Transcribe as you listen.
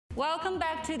Welcome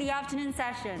back to the afternoon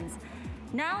sessions.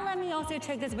 Now let me also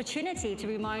take this opportunity to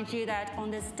remind you that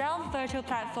on the Stealth virtual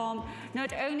platform,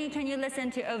 not only can you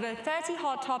listen to over 30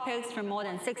 hot topics from more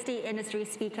than 60 industry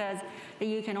speakers, but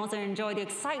you can also enjoy the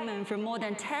excitement from more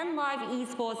than 10 live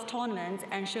esports tournaments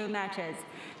and show matches.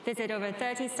 Visit over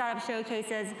 30 startup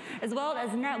showcases, as well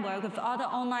as network with other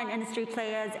online industry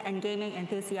players and gaming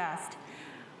enthusiasts.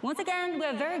 Once again, we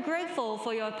are very grateful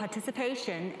for your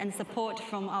participation and support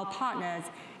from our partners,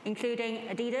 including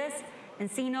Adidas and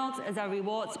Cinox as our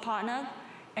rewards partner,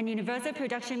 and Universal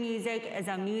Production Music as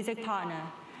our music partner,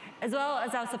 as well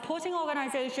as our supporting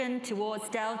organization towards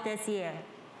Stealth this year.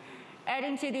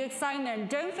 Adding to the excitement,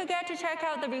 don't forget to check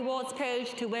out the rewards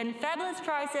page to win fabulous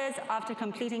prizes after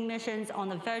completing missions on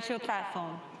the virtual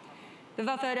platform.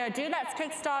 Without further ado, let's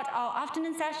kickstart our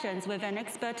afternoon sessions with an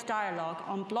expert dialogue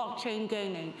on blockchain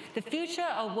gaming. The future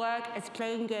of work is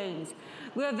playing games.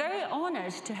 We are very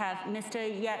honored to have Mr.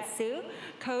 Yat Siu,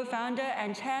 co-founder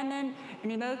and chairman,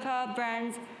 Animoca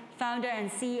Brands, founder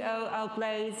and CEO,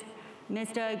 Outblaze,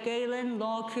 Mr. Galen,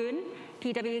 Law-Kun,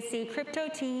 PwC Crypto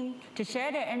Team, to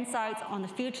share their insights on the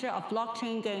future of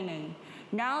blockchain gaming.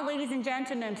 Now, ladies and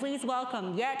gentlemen, please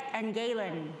welcome Yat and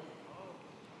Galen.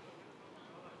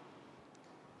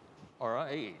 All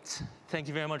right. Thank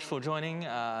you very much for joining,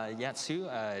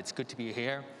 Yatsu. It's good to be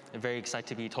here. I'm very excited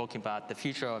to be talking about the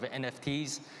future of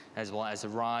NFTs, as well as the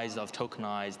rise of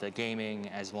tokenized gaming,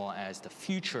 as well as the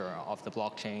future of the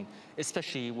blockchain,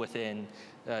 especially within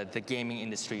the gaming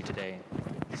industry today.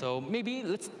 So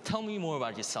maybe tell me more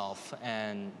about yourself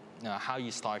and how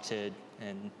you started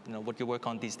and what you work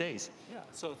on these days. Yeah,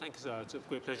 so thanks. It's a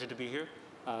great pleasure to be here.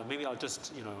 Maybe I'll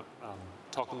just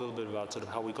talk a little bit about sort of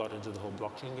how we got into the whole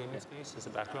blockchain gaming space as a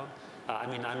background.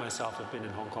 I myself have been in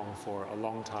Hong Kong for a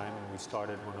long time, and we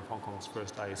started one of Hong Kong's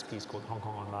first ISPs called Hong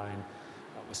Kong Online.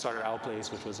 We started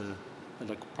Outblaze, which was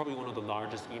probably one of the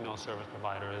largest email service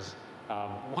providers,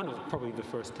 one of probably the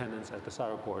first tenants at the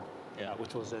Cyberport,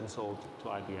 which was then sold to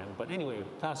IBM. But anyway,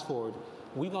 fast forward,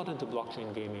 we got into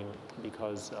blockchain gaming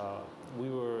because we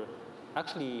were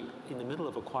actually in the middle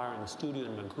of acquiring a studio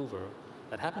in Vancouver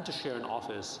that happened to share an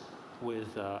office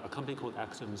with a company called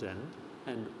AxiomZen,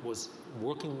 and was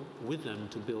working with them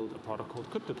to build a product called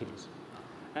CryptoKitties.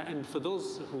 And for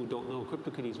those who don't know,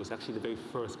 CryptoKitties was actually the very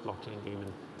first blockchain game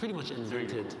and pretty much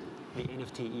invented the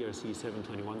NFT ERC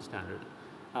 721 standard.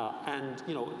 And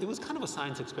it was kind of a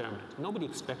science experiment. Nobody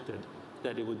expected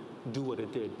that it would do what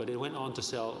it did, but it went on to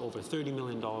sell over $30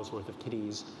 million worth of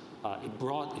kitties. It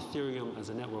brought Ethereum as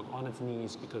a network on its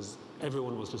knees because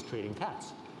everyone was just trading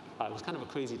cats. It was kind of a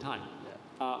crazy time.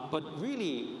 But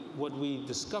really, what we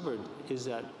discovered is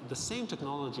that the same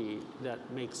technology that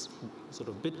makes sort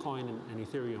of Bitcoin and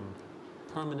Ethereum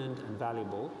permanent and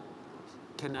valuable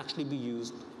can actually be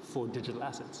used for digital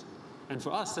assets. And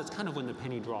for us, that's kind of when the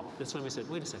penny dropped. That's when we said,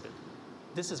 wait a second,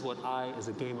 this is what I, as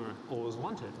a gamer, always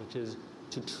wanted, which is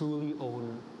to truly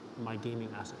own my gaming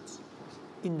assets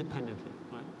independently,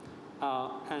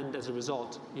 right? And as a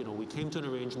result, we came to an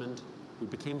arrangement. We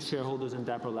became shareholders in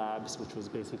Dapper Labs, which was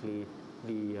basically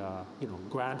the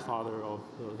grandfather of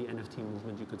the NFT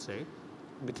movement, you could say.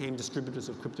 Became distributors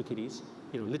of CryptoKitties,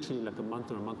 literally like a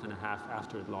month or a month and a half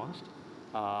after it launched.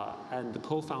 And the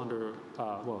co-founder,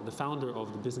 the founder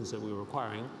of the business that we were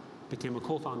acquiring, became a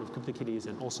co-founder of CryptoKitties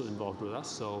and also involved with us.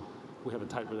 So we have a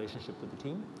tight relationship with the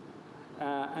team.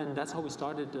 And that's how we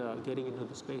started getting into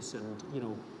the space.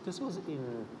 And this was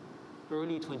in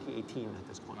early 2018 at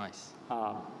this point. Nice.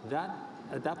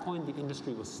 At that point, the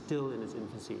industry was still in its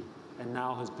infancy and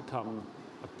now has become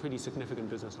a pretty significant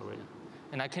business already.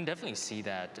 And I can definitely see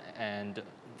that. And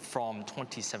from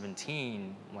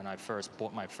 2017, when I first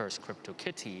bought my first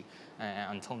CryptoKitty,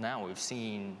 until now, we've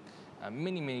seen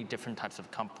many different types of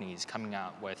companies coming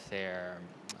out with their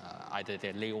either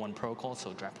their layer 1 protocol,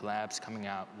 so Dapper Labs coming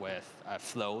out with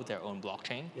Flow, their own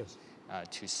blockchain. Yes.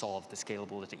 To solve the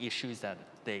scalability issues that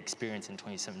they experienced in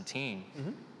 2017.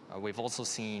 Mm-hmm. We've also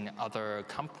seen other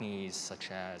companies such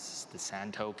as the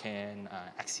Sand Token,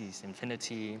 Axie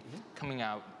Infinity, coming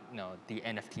out, the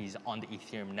NFTs on the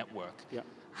Ethereum network. Yeah.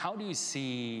 How do you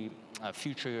see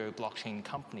future blockchain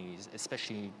companies,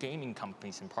 especially gaming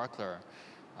companies in particular,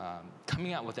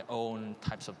 coming out with their own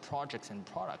types of projects and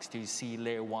products? Do you see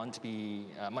layer 1 to be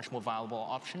a much more viable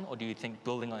option, or do you think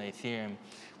building on Ethereum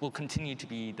will continue to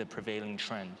be the prevailing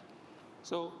trend?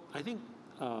 So I think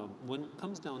when it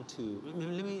comes down to,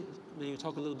 let me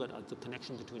talk a little bit about the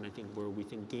connection between, I think, where we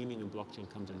think gaming and blockchain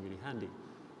comes in really handy.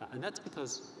 And that's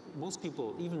because most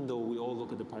people, even though we all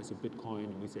look at the price of Bitcoin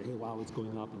and we say, hey, wow, it's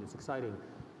going up and it's exciting,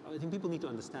 I think people need to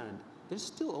understand there's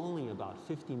still only about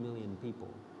 50 million people,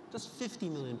 just 50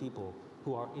 million people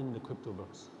who are in the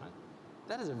cryptoverse, right?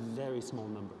 That is a very small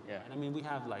number. Yeah. And I mean, we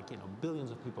have like,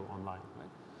 billions of people online, right?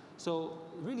 So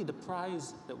really the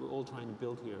prize that we're all trying to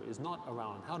build here is not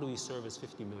around how do we service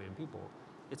 50 million people.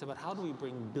 It's about how do we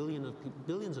bring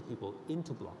billions of people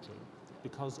into blockchain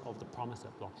because of the promise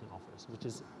that blockchain offers, which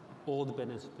is all the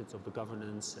benefits of the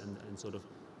governance and sort of,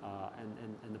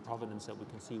 and the provenance that we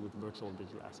can see with virtual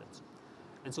digital assets.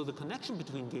 And so the connection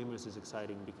between gamers is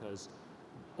exciting because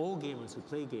all gamers who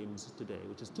play games today,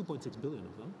 which is 2.6 billion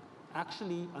of them,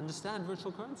 actually understand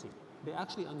virtual currency. They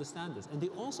actually understand this. And they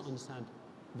also understand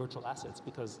virtual assets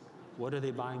because what are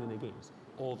they buying in their games?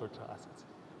 All virtual assets,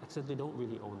 except they don't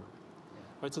really own them.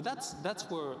 Yeah. Right, so that's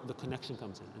where the connection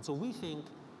comes in. And so we think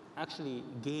actually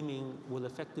gaming will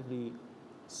effectively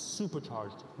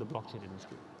supercharge the blockchain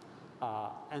industry.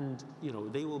 And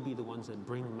they will be the ones that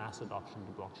bring mass adoption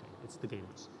to blockchain. It's the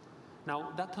gamers.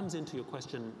 Now, that comes into your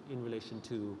question in relation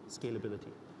to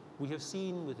scalability. We have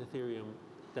seen with Ethereum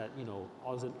that,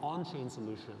 as an on-chain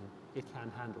solution, it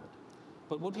can handle it.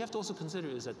 But what we have to also consider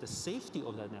is that the safety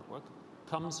of that network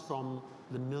comes from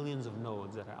the millions of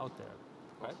nodes that are out there,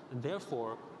 right? And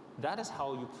therefore, that is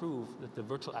how you prove that the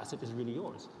virtual asset is really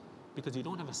yours. Because you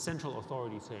don't have a central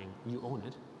authority saying you own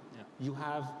it. Yeah. You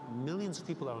have millions of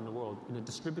people around the world in a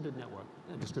distributed network,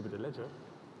 in a distributed ledger,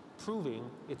 proving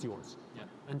it's yours. Yeah.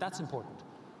 And that's important.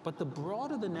 But the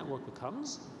broader the network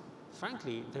becomes,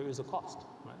 frankly, there is a cost,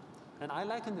 right? And I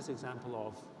liken this example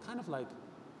of kind of like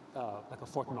a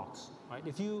Fort Knox, right?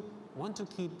 If you want to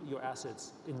keep your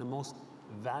assets in the most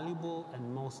valuable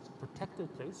and most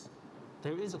protected place,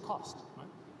 there is a cost, right?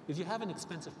 If you have an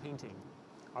expensive painting,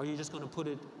 are you just going to put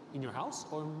it in your house,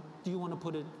 or do you want to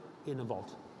put it in a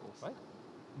vault, right?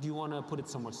 Do you want to put it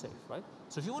somewhere safe, right?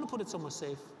 So if you want to put it somewhere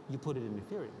safe, you put it in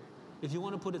Ethereum. If you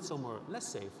want to put it somewhere less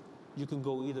safe, you can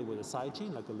go either with a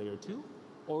sidechain, like a layer 2,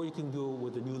 or you can go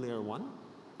with a new layer 1.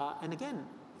 And again,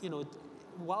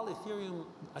 while Ethereum,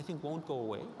 I think, won't go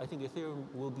away, I think Ethereum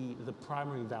will be the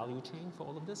primary value chain for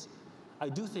all of this. I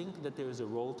do think that there is a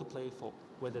role to play for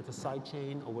whether it's a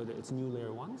sidechain or whether it's new layer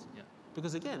 1s. Yeah.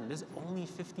 Because again, there's only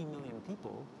 50 million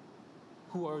people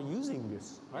who are using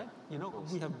this, right?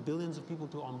 We have billions of people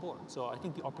to onboard. So I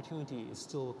think the opportunity is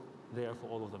still there for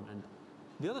all of them. And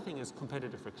the other thing is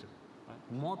competitive friction, right?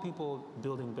 More people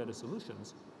building better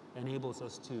solutions enables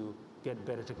us to get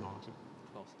better technology.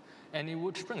 And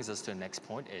which brings us to the next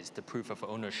point is the proof of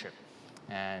ownership.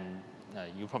 And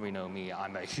you probably know me,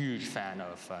 I'm a huge fan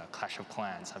of Clash of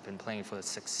Clans. I've been playing for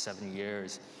 6-7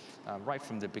 years, right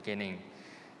from the beginning.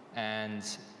 And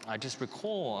I just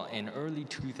recall in early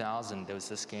 2000, there was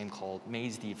this game called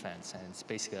Maze Defense, and it's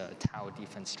basically a tower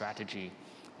defense strategy,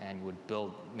 and you would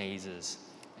build mazes.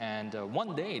 And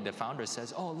one day, the founder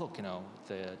says, oh, look,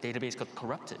 the database got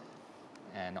corrupted.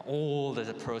 And all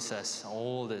the process,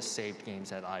 all the saved games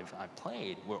that I've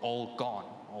played were all gone,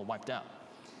 all wiped out.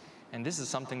 And this is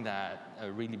something that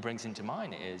really brings into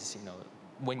mind is,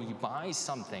 when you buy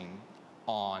something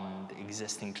on the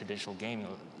existing traditional gaming,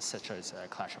 such as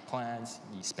Clash of Clans,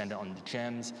 you spend it on the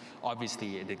gems.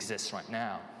 Obviously, it exists right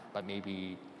now, but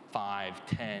maybe 5,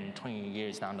 10, 20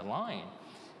 years down the line,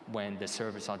 when the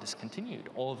servers are discontinued,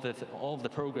 all of the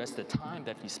progress, the time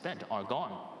that you spent are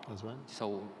gone. That's right.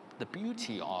 So the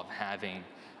beauty of having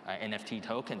NFT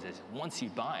tokens is once you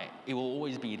buy it, it will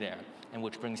always be there. And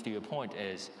which brings to your point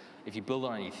is, if you build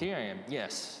on Ethereum,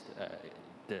 yes,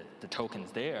 the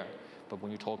token's there. But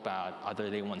when you talk about other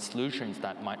layer 1 solutions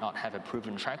that might not have a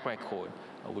proven track record,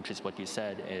 which is what you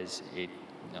said, is it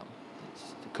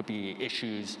could be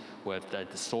issues with the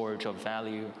storage of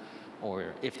value,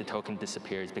 or if the token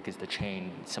disappears because the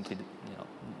chain simply,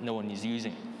 no one is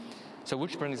using. So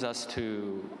which brings us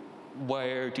to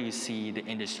where do you see the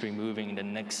industry moving in the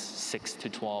next 6 to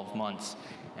 12 months?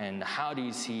 And how do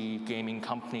you see gaming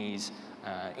companies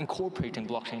incorporating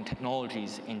blockchain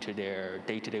technologies into their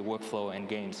day-to-day workflow and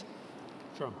games?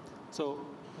 Sure. So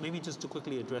maybe just to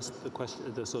quickly address the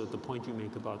question, the point you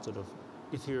make about sort of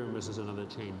Ethereum versus another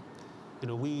chain.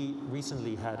 We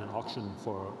recently had an auction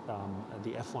for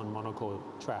the F1 Monaco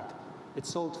track. It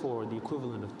sold for the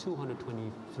equivalent of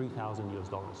 $223,000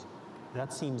 US.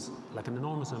 That seems like an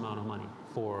enormous amount of money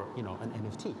for an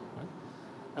NFT, right?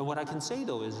 And what I can say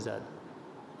though is that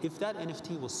if that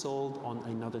NFT was sold on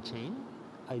another chain,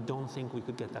 I don't think we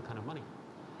could get that kind of money.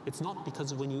 It's not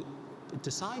because when you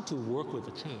decide to work with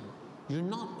a chain, you're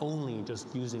not only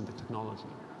just using the technology,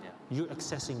 you're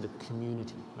accessing the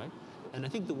community, right? And I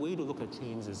think the way to look at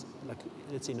chains is, like,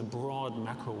 let's say in a broad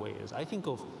macro way, is I think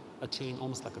of a chain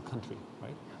almost like a country,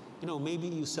 right? You know, maybe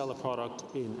you sell a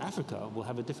product in Africa will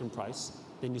have a different price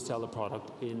than you sell a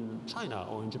product in China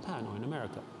or in Japan or in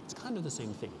America. It's kind of the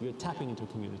same thing. You're tapping into a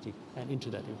community and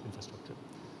into that infrastructure.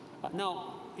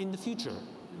 Now, in the future,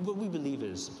 what we believe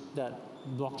is that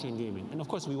blockchain gaming, and of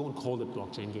course we won't call it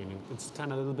blockchain gaming. It's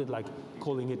kind of a little bit like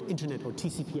calling it internet or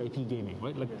TCP/IP gaming,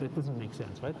 right? Like that doesn't make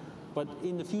sense, right? But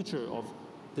in the future of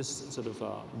this sort of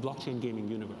blockchain gaming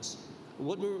universe,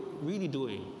 what we're really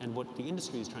doing and what the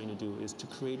industry is trying to do is to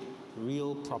create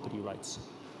real property rights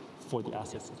for the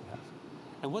assets that you have.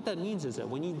 And what that means is that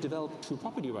when you develop true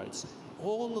property rights,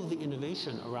 all of the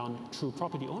innovation around true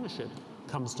property ownership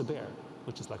comes to bear,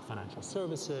 which is like financial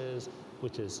services,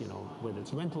 which is, you know, whether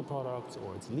it's rental products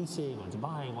or it's leasing or it's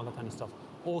buying, all that kind of stuff,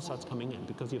 all starts coming in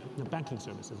because you have the banking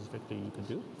services effectively you can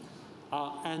do.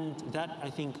 And that,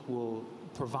 I think, will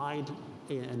provide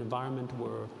an environment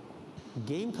where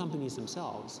game companies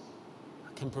themselves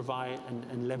can provide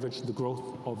and leverage the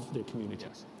growth of their communities.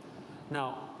 Yes.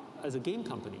 Now, as a game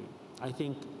company, I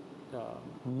think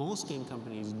most game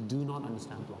companies do not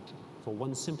understand blockchain for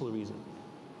one simple reason.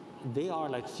 They are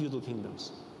like feudal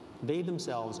kingdoms. They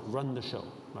themselves run the show,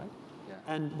 right? Yeah.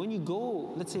 And when you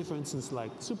go, let's say for instance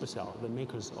like Supercell, the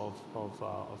makers of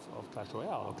Clash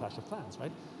Royale or Clash of Clans,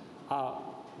 right?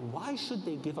 Why should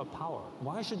they give up power?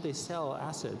 Why should they sell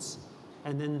assets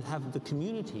and then have the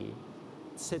community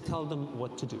tell them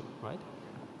what to do, right?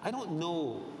 I don't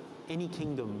know any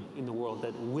kingdom in the world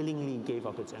that willingly gave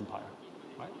up its empire,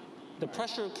 right? The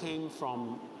pressure came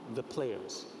from the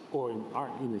players, or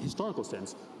in the historical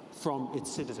sense, from its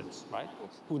citizens, right?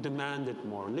 Who demanded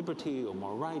more liberty or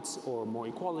more rights or more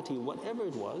equality, whatever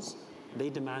it was, they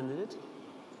demanded it.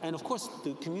 And of course,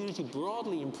 the community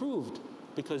broadly improved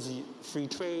because free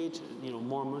trade, you know,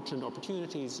 more merchant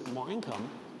opportunities, more income,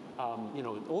 you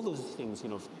know, all those things, you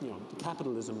know,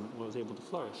 capitalism was able to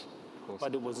flourish.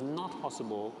 But it was not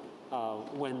possible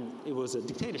when it was a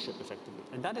dictatorship, effectively.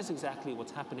 And that is exactly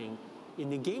what's happening in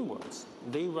the game worlds.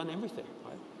 They run everything,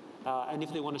 right? And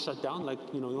if they want to shut down, like,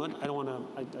 you know, I don't want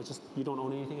to, you don't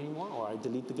own anything anymore, or I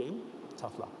delete the game,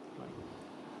 tough luck,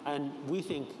 right? And we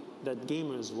think that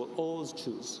gamers will always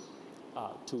choose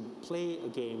to play a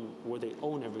game where they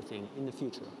own everything in the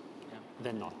future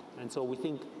than not. And so we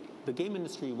think the game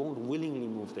industry won't willingly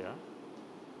move there.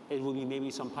 It will be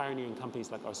maybe some pioneering companies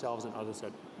like ourselves and others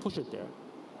that push it there,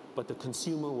 but the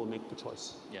consumer will make the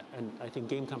choice. Yeah. And I think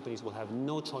game companies will have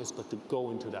no choice but to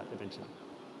go into that eventually.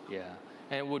 Yeah.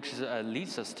 And which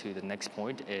leads us to the next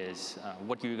point is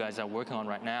what you guys are working on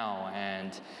right now.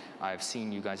 And I've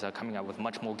seen you guys are coming out with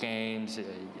much more games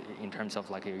in terms of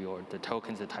like the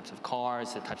tokens, the types of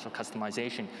cards, the types of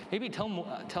customization. Maybe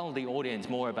tell the audience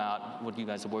more about what you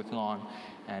guys are working on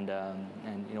and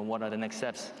you know, what are the next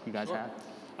steps you guys have?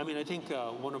 I mean, I think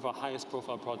one of our highest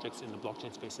profile projects in the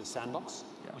blockchain space is Sandbox,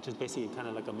 which is basically kind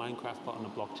of like a Minecraft but on a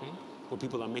blockchain, where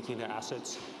people are making their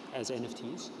assets as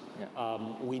NFTs. Yeah.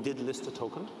 We did list a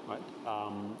token, right?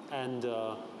 And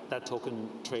that token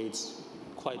trades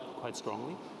quite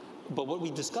strongly. But what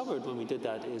we discovered when we did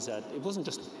that is that it wasn't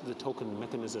just the token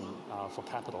mechanism for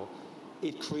capital.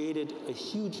 It created a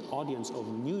huge audience of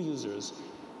new users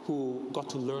who got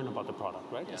to learn about the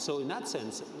product, right? Yeah. So in that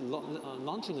sense,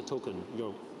 launching a token,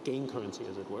 your game currency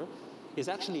as it were, is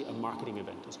actually a marketing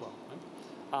event as well, right?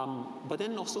 But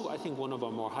then also, I think one of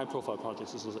our more high-profile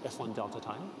projects was F1 Delta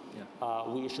Time. Yeah.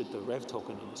 We issued the Rev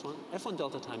token on this one. F1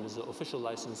 Delta Time is the official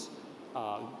license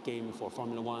game for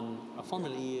Formula 1,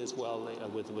 Formula E as well,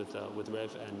 with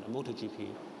Rev and MotoGP.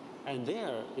 And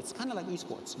there, it's kind of like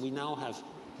esports. We now have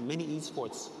many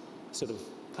esports sort of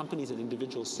companies and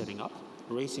individuals setting up,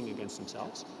 racing against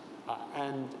themselves,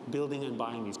 and building and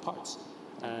buying these parts.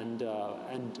 And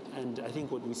I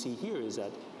think what we see here is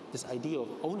that this idea of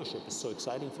ownership is so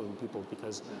exciting for people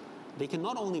because they can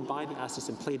not only buy the assets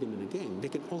and play them in the game, they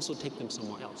can also take them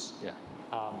somewhere else. Yeah.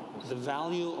 The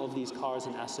value of these cars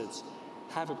and assets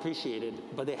have appreciated,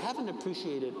 but they haven't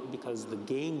appreciated because the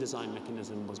game design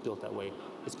mechanism was built that way.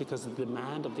 It's because the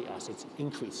demand of the assets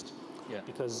increased. Yeah.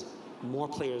 Because more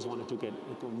players wanted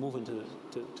to move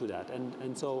into that,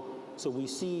 and so we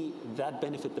see that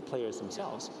benefit the players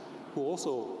themselves, who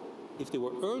also, if they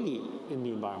were early in the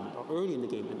environment or early in the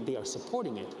game and they are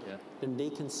supporting it, then they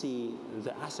can see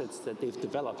the assets that they've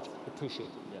developed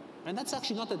appreciated. Yeah. And that's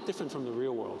actually not that different from the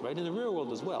real world, right? In the real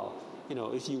world as well, you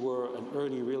know, if you were an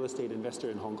early real estate investor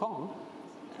in Hong Kong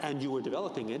and you were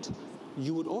developing it,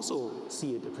 you would also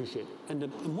see it appreciate. And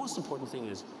the most important thing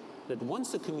is that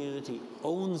once the community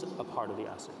owns a part of the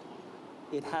asset,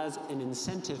 it has an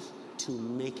incentive to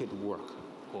make it work.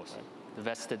 Of course. Right? The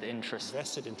vested interest.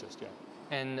 Vested interest, yeah.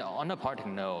 And on a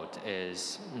parting note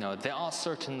is, there are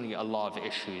certainly a lot of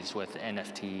issues with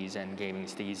NFTs and gaming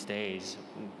these days.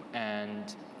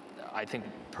 And I think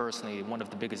personally, one of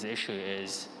the biggest issues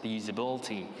is the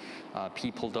usability.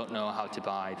 People don't know how to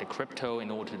buy the crypto in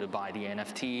order to buy the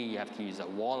NFT. You have to use a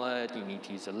wallet, you need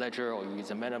to use a ledger, or you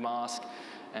use a MetaMask.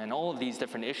 And all of these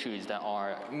different issues that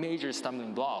are major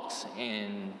stumbling blocks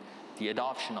in the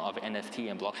adoption of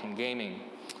NFT and blockchain gaming.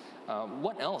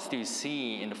 What else do you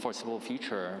see in the foreseeable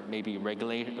future? Maybe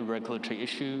regulatory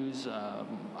issues?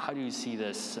 How do you see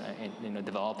this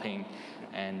developing?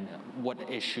 And what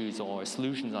issues or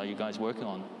solutions are you guys working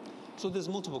on? So there's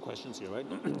multiple questions here, right?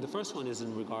 The first one is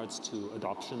in regards to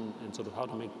adoption and sort of how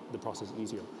to make the process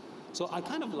easier. So I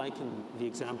kind of liken the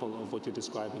example of what you're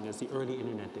describing as the early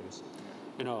internet days.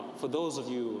 For those of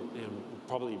you,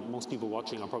 probably most people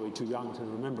watching are probably too young to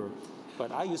remember,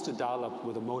 but I used to dial up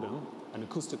with a modem, an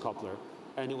acoustic coupler,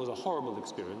 and it was a horrible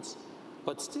experience.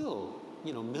 But still,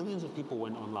 millions of people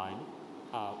went online,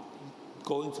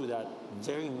 going through that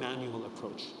very manual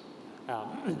approach.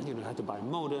 You had to buy a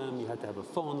modem, you had to have a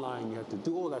phone line, you had to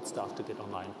do all that stuff to get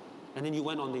online. And then you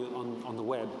went on the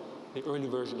web, the early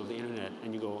version of the internet,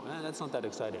 and you go, that's not that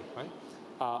exciting, right?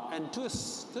 And to a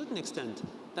certain extent,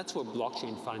 that's where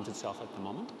blockchain finds itself at the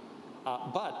moment.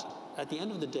 But at the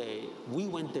end of the day, we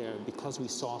went there because we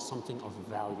saw something of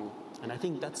value. And I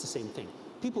think that's the same thing.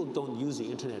 People don't use the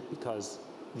internet because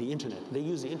they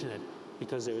use the internet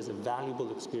because there is a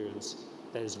valuable experience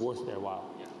that is worth their while.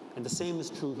 Yeah. And the same is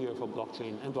true here for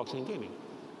blockchain and blockchain gaming.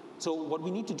 So what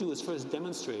we need to do is first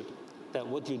demonstrate that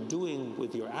what you're doing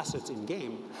with your assets in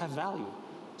game have value.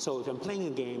 So if I'm playing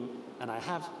a game and I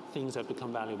have things that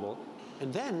become valuable,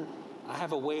 and then I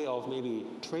have a way of maybe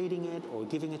trading it or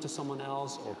giving it to someone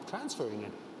else or transferring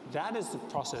it, that is the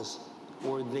process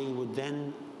where they would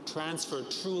then transfer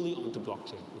truly onto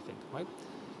blockchain, we think, right?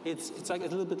 It's like a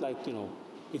little bit like,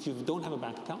 if you don't have a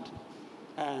bank account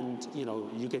and,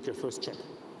 you get your first check,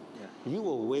 you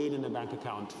will wait in the bank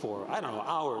account for,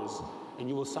 hours, and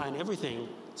you will sign everything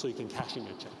so you can cash in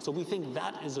your check. So we think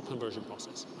that is a conversion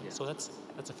process. Right? Yeah. So that's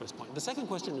the first point. The second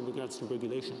question in regards to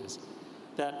regulation is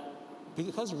that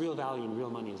because real value and real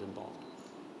money is involved,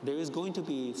 there is going to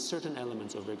be certain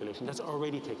elements of regulation that's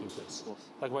already taking place.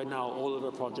 Like right now, all of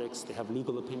our projects, they have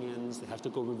legal opinions, they have to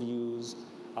go reviews.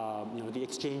 The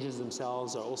exchanges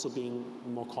themselves are also being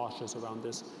more cautious around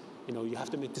this. You have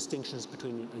to make distinctions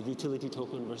between a utility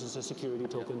token versus a security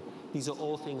token. Yeah. These are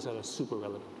all things that are super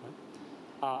relevant,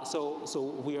 right?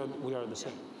 So we are the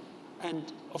same.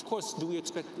 And of course, do we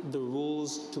expect the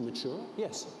rules to mature?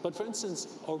 Yes. But for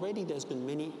instance, already there's been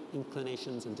many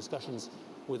inclinations and discussions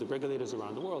with the regulators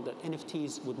around the world that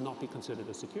NFTs would not be considered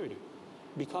a security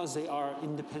because they are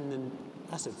independent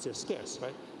assets. They're scarce,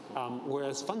 right?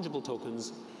 Whereas fungible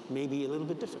tokens may be a little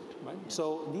bit different, right? Yeah.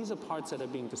 So these are parts that are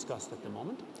being discussed at the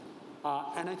moment.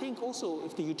 And I think also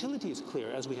if the utility is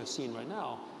clear, as we have seen right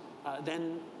now,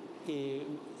 then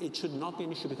it should not be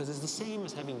an issue because it's the same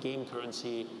as having game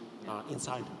currency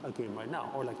inside a game right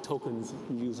now, or like tokens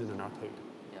you use in an arcade.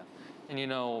 Yeah,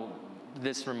 and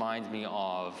this reminds me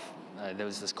of, there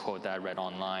was this quote that I read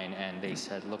online, and they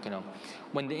said, look,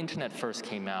 when the internet first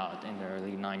came out in the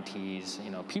early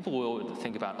 90s, people will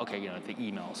think about, okay, the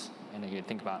emails, and then you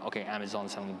think about, okay, Amazon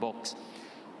selling books,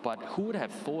 but who would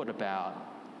have thought about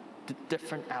the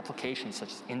different applications such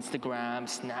as Instagram,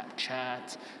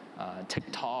 Snapchat,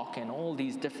 TikTok, and all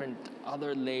these different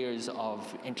other layers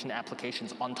of internet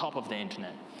applications on top of the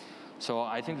internet. So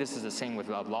I think this is the same with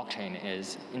blockchain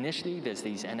is initially there's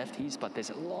these NFTs, but there's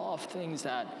a lot of things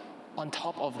that on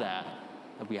top of that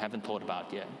we haven't thought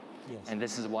about yet. Yes. And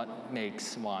this is what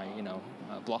makes why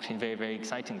blockchain very, very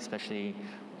exciting, especially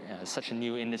such a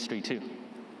new industry too.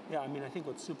 Yeah, I think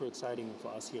what's super exciting for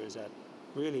us here is that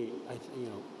really,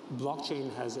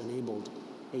 blockchain has enabled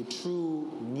a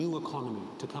true new economy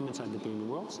to come inside the gaming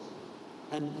worlds.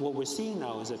 And what we're seeing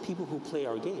now is that people who play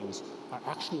our games are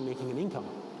actually making an income,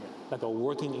 like a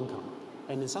working income.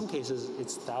 And in some cases,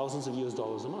 it's thousands of US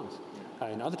dollars a month.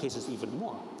 In other cases, even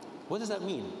more. What does that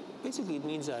mean? Basically, it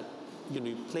means that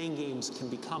playing games can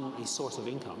become a source of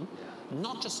income,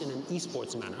 not just in an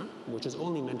esports manner, which is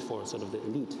only meant for sort of the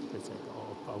elite, let's say,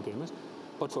 of gamers,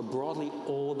 but for broadly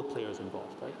all the players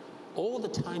involved, right? All the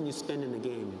time you spend in the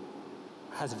game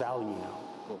has value now.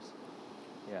 Of course.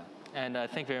 Yeah. And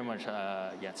thank you very much,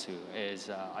 Yatsu.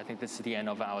 I think this is the end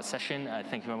of our session.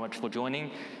 Thank you very much for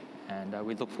joining. And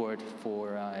we look forward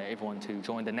for everyone to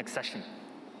join the next session.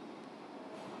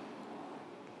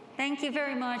 Thank you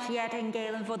very much, Yat and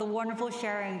Galen, for the wonderful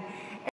sharing.